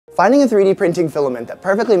Finding a 3D printing filament that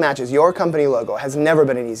perfectly matches your company logo has never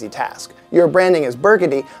been an easy task. Your branding is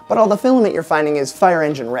burgundy, but all the filament you're finding is fire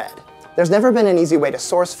engine red. There's never been an easy way to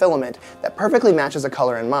source filament that perfectly matches a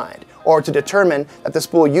color in mind, or to determine that the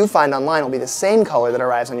spool you find online will be the same color that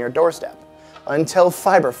arrives on your doorstep. Until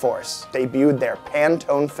FiberForce debuted their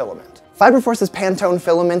Pantone filament. FiberForce's Pantone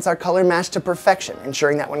filaments are color matched to perfection,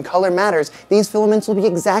 ensuring that when color matters, these filaments will be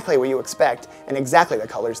exactly what you expect and exactly the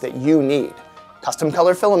colors that you need. Custom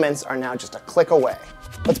color filaments are now just a click away.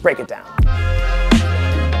 Let's break it down.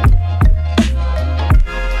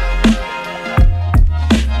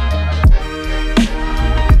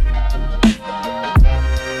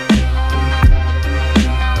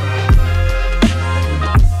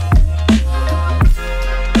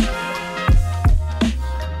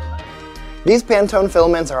 These Pantone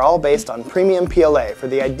filaments are all based on premium PLA for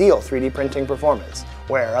the ideal 3D printing performance.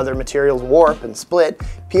 Where other materials warp and split,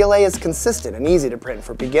 PLA is consistent and easy to print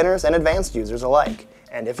for beginners and advanced users alike.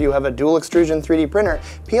 And if you have a dual extrusion 3D printer,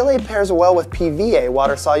 PLA pairs well with PVA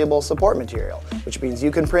water-soluble support material, which means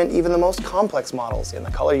you can print even the most complex models in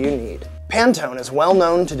the color you need. Pantone is well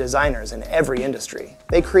known to designers in every industry.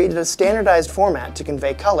 They created a standardized format to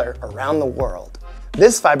convey color around the world.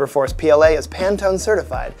 This FiberForce PLA is Pantone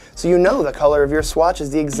certified, so you know the color of your swatch is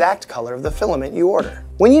the exact color of the filament you order.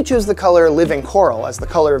 When you choose the color Living Coral as the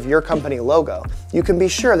color of your company logo, you can be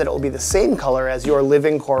sure that it will be the same color as your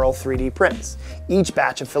Living Coral 3D prints. Each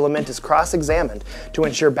batch of filament is cross-examined to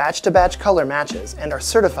ensure batch-to-batch color matches and are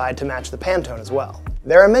certified to match the Pantone as well.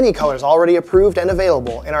 There are many colors already approved and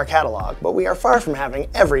available in our catalog, but we are far from having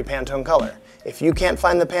every Pantone color. If you can't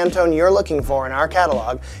find the Pantone you're looking for in our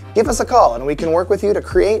catalog, give us a call and we can work with you to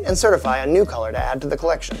create and certify a new color to add to the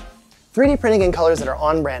collection. 3D printing in colors that are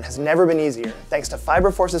on brand has never been easier thanks to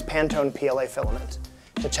FiberForce's Pantone PLA filament.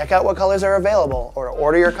 To check out what colors are available or to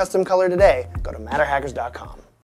order your custom color today, go to MatterHackers.com.